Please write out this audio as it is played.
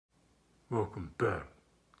Welcome back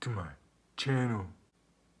to my channel.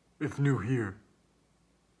 If new here,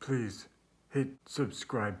 please hit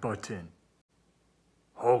subscribe button.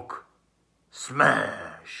 Hulk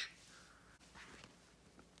smash.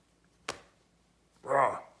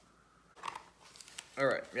 Raw. All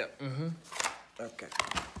right, yep, Okay,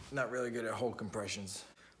 not really good at Hulk impressions.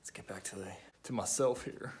 Let's get back to myself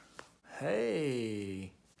here.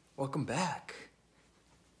 Hey, welcome back.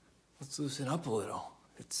 Let's loosen up a little.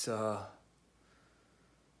 It's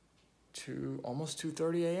almost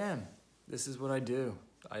 2:30 a.m. This is what I do.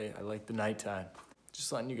 I like the nighttime.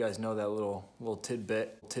 Just letting you guys know that little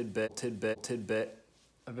tidbit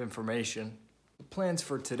of information. The plans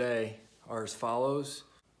for today are as follows.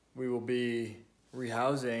 We will be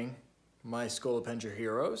rehousing my Scolopendra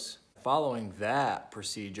heroes. Following that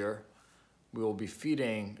procedure, we will be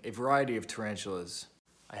feeding a variety of tarantulas.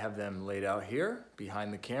 I have them laid out here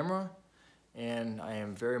behind the camera, and I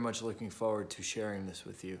am very much looking forward to sharing this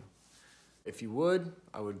with you. If you would,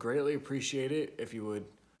 I would greatly appreciate it if you would,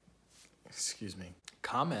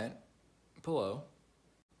 comment below.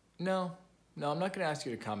 No, I'm not gonna ask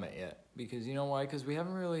you to comment yet, because you know why? Because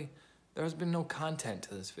there has been no content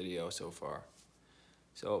to this video so far.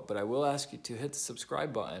 But I will ask you to hit the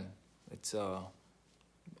subscribe button. It's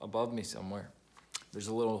above me somewhere. There's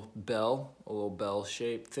a little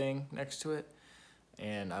bell-shaped thing next to it.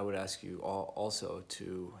 And I would ask you all also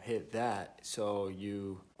to hit that so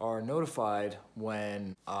you are notified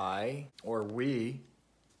when I, or we,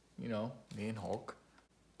 me and Hulk,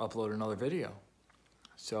 upload another video.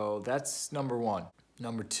 So that's number one.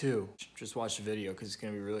 Number two, just watch the video because it's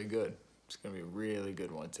gonna be really good. It's gonna be a really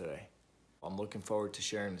good one today. I'm looking forward to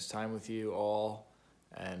sharing this time with you all,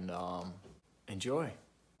 and enjoy.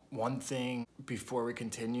 One thing before we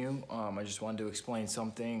continue, I just wanted to explain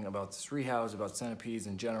something about this rehouse, about centipedes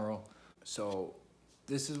in general. So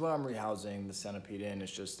this is what I'm rehousing the centipede in.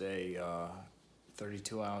 It's just a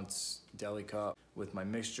 32-ounce deli cup with my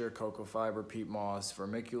mixture, cocoa fiber, peat moss,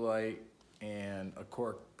 vermiculite, and a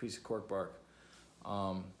piece of cork bark.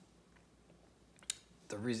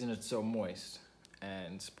 The reason it's so moist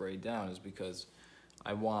and sprayed down is because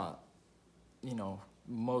I want,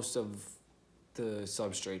 most of the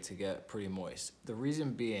substrate to get pretty moist. The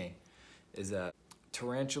reason being is that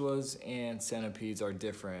tarantulas and centipedes are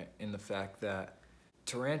different in the fact that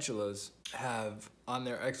tarantulas have on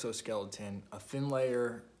their exoskeleton a thin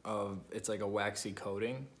layer of, it's like a waxy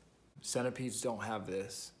coating. Centipedes don't have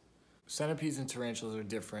this. Centipedes and tarantulas are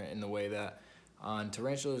different in the way that on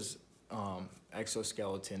tarantulas'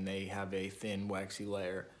 exoskeleton, they have a thin waxy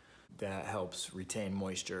layer that helps retain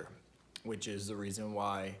moisture, which is the reason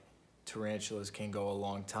why tarantulas can go a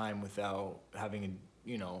long time without having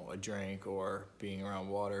a drink or being around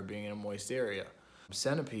water, being in a moist area.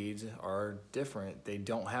 Centipedes are different. They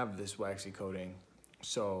don't have this waxy coating.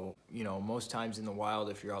 So, most times in the wild,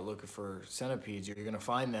 if you're out looking for centipedes, you're gonna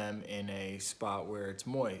find them in a spot where it's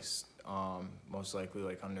moist. Most likely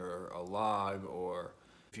like under a log, or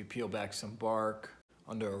if you peel back some bark,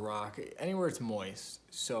 under a rock, anywhere it's moist.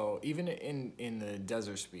 So even in the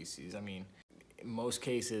desert species, in most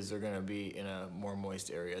cases, they're gonna be in a more moist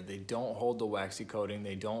area. They don't hold the waxy coating,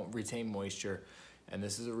 they don't retain moisture, and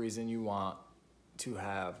this is the reason you want to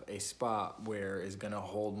have a spot where it's gonna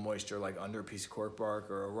hold moisture, like under a piece of cork bark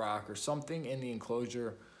or a rock or something in the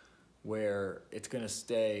enclosure where it's gonna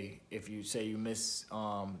stay. If you say you miss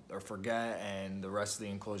or forget and the rest of the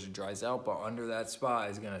enclosure dries out, but under that spot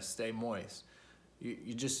is gonna stay moist.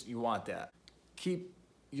 You want that. Keep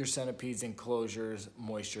your centipedes enclosures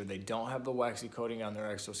moisture. They don't have the waxy coating on their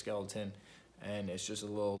exoskeleton, and it's just a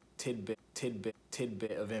little tidbit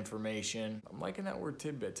of information. I'm liking that word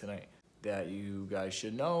tidbit tonight, that you guys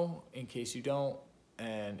should know in case you don't.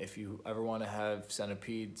 And if you ever want to have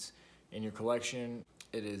centipedes in your collection,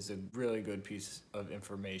 it is a really good piece of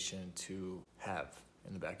information to have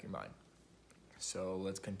in the back of your mind. So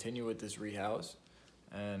let's continue with this rehouse,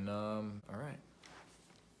 and all right.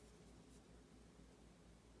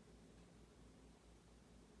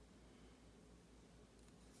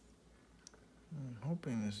 I'm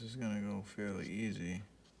hoping this is gonna go fairly easy.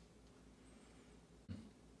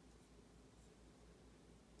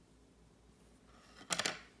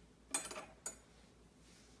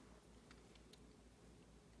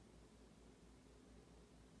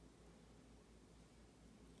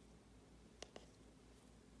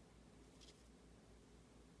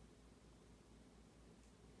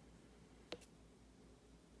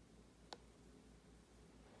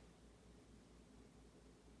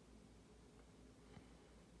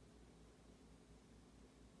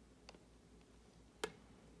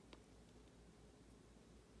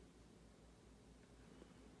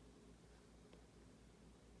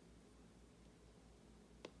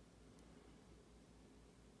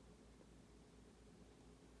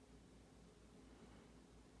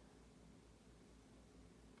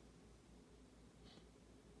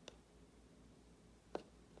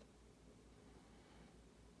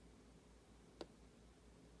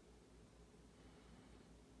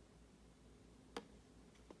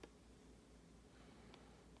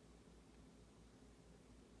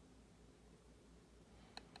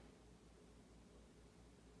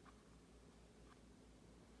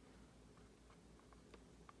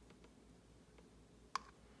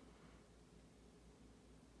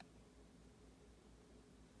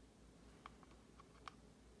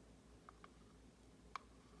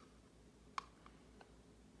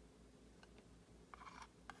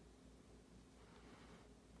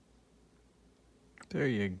 There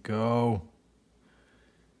you go.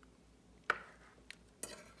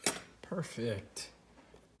 Perfect.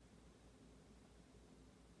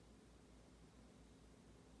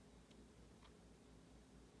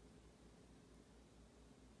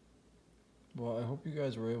 Well, I hope you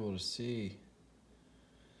guys were able to see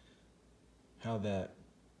how that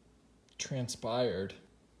transpired.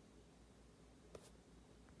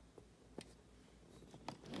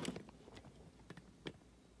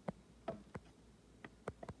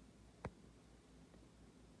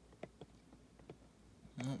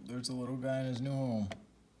 Oh, there's a little guy in his new home.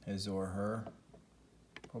 His or her.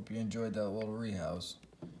 Hope you enjoyed that little rehouse.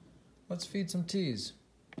 Let's feed some teas,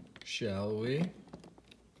 shall we?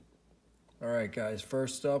 Alright guys,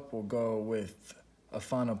 first up we'll go with a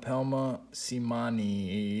Phanopelma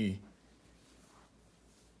simani,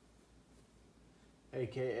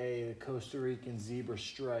 aka the Costa Rican zebra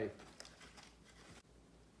stripe.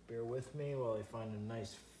 Bear with me while I find a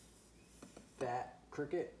nice fat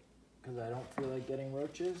cricket, because I don't feel like getting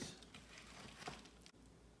roaches.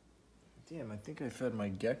 Damn, I think I fed my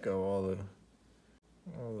gecko all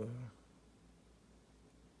the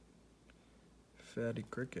fatty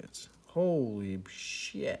crickets. Holy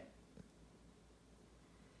shit.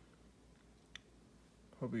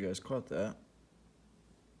 Hope you guys caught that.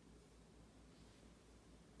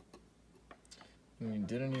 And you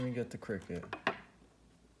didn't even get the cricket.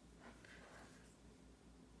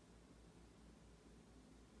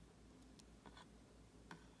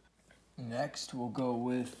 Next, we'll go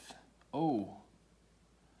with, oh,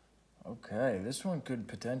 okay, this one could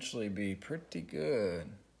potentially be pretty good.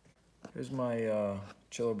 Here's my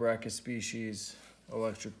Chilobrachus species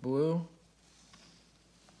electric blue.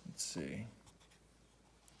 Let's see.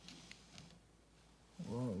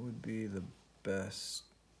 What would be the best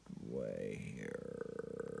way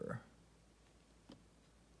here?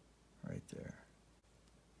 Right there.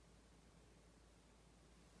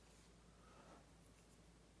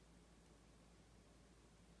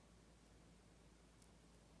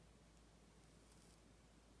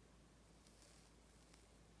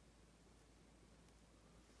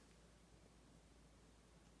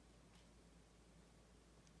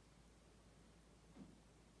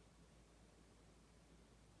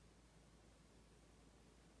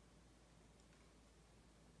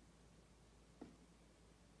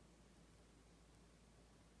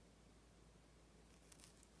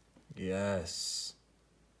 Yes.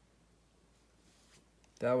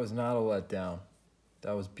 That was not a letdown.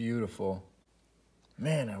 That was beautiful.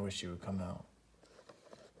 Man, I wish you would come out.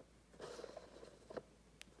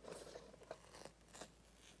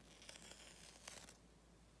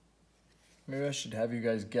 Maybe I should have you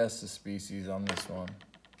guys guess the species on this one.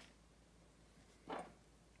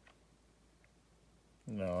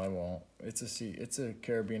 No, I won't. It's a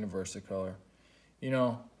Caribbean versicolor. You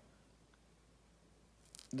know,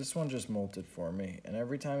 this one just molted for me, and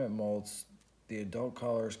every time it molts, the adult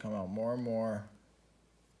colors come out more and more.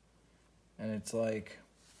 And it's like,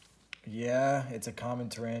 yeah, it's a common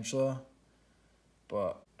tarantula,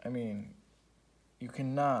 but I mean, you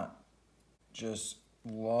cannot just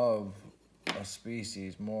love a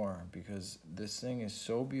species more, because this thing is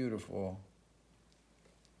so beautiful.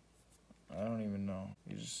 I don't even know.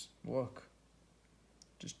 You just look.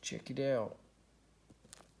 Just check it out.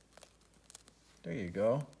 There you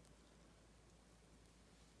go.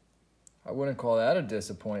 I wouldn't call that a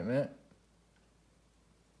disappointment.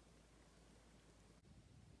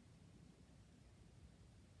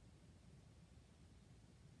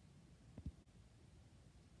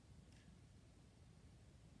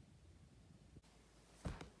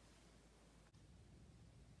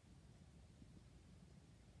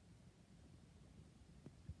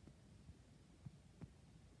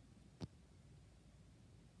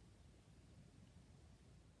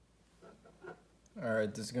 All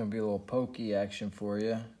right, this is gonna be a little pokey action for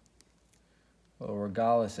you. A little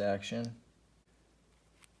regalis action.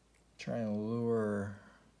 Trying to lure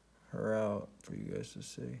her out for you guys to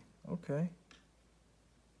see. Okay.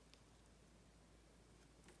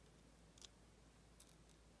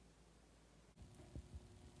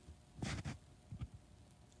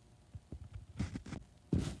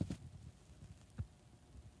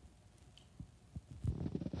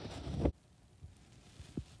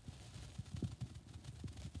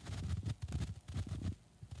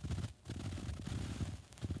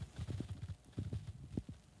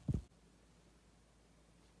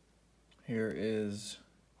 Here is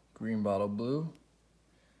green bottle blue,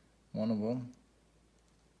 one of them.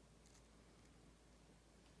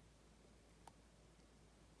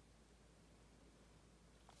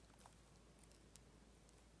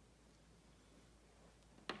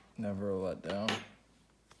 Never a letdown.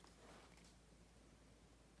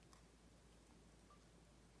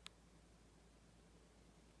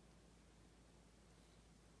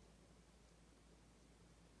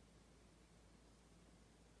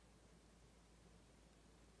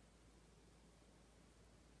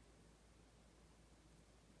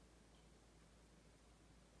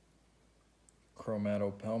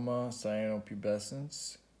 Chromatopelma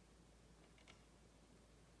cyanopubescens.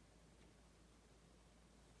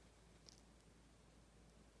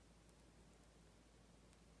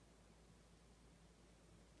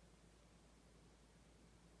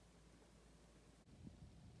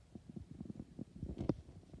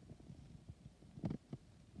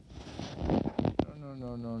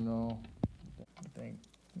 No. I think,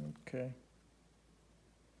 okay.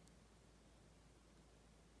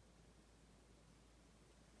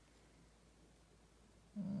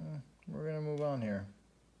 We're gonna move on here.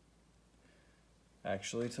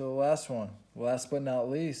 Actually, to the last one. Last but not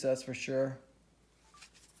least, that's for sure.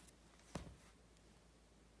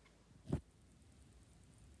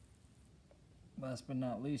 Last but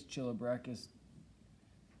not least, Chilobrachus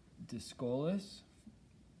discolis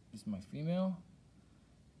is my female.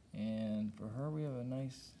 And for her, we have a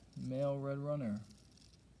nice male red runner.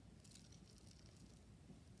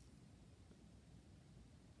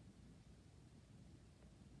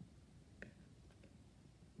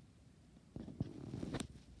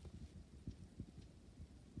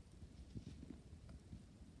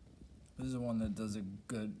 This is the one that does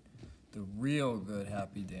the real good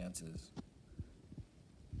happy dances.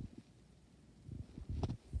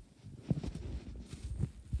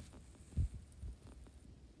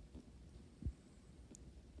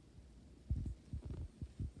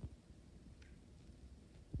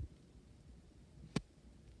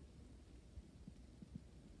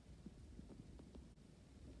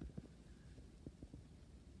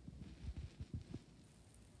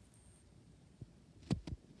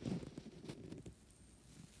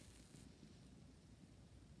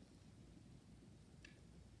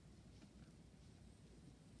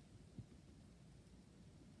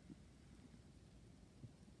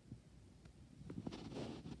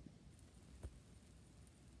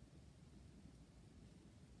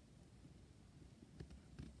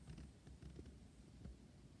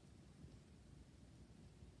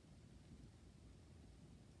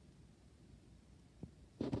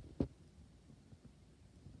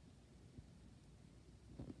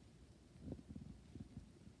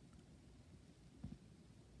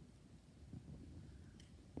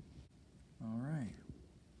 All right.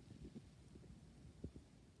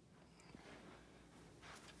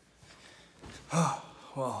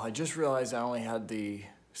 Well, I just realized I only had the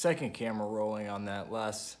second camera rolling on that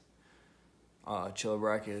last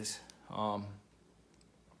Chilobrachus.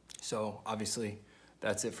 So obviously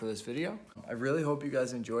that's it for this video. I really hope you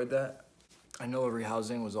guys enjoyed that. I know the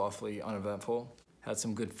rehousing was awfully uneventful. Had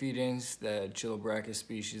some good feedings. That Chilobrachus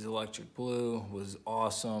species electric blue was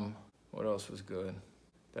awesome. What else was good?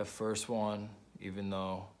 That first one, even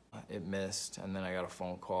though it missed, and then I got a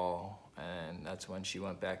phone call, and that's when she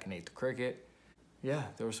went back and ate the cricket. Yeah,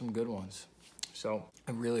 there were some good ones. So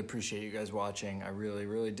I really appreciate you guys watching. I really,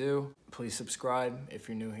 really do. Please subscribe if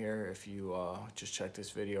you're new here. If you just check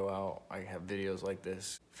this video out, I have videos like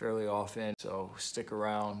this fairly often. So stick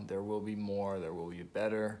around. There will be more. There will be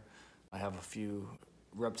better. I have a few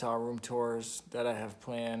reptile room tours that I have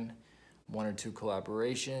planned. 1 or 2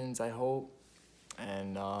 collaborations, I hope.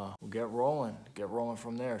 And we'll get rolling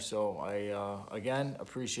from there. So I, again,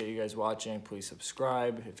 appreciate you guys watching. Please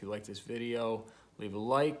subscribe. If you like this video, leave a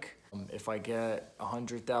like. If I get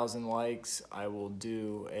 100,000 likes,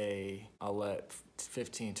 I'll let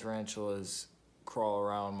 15 tarantulas crawl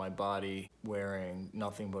around my body wearing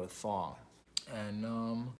nothing but a thong.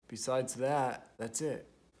 And besides that, that's it.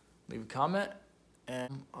 Leave a comment,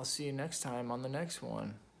 and I'll see you next time on the next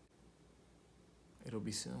one. It'll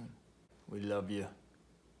be soon. We love you.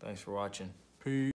 Thanks for watching. Peace.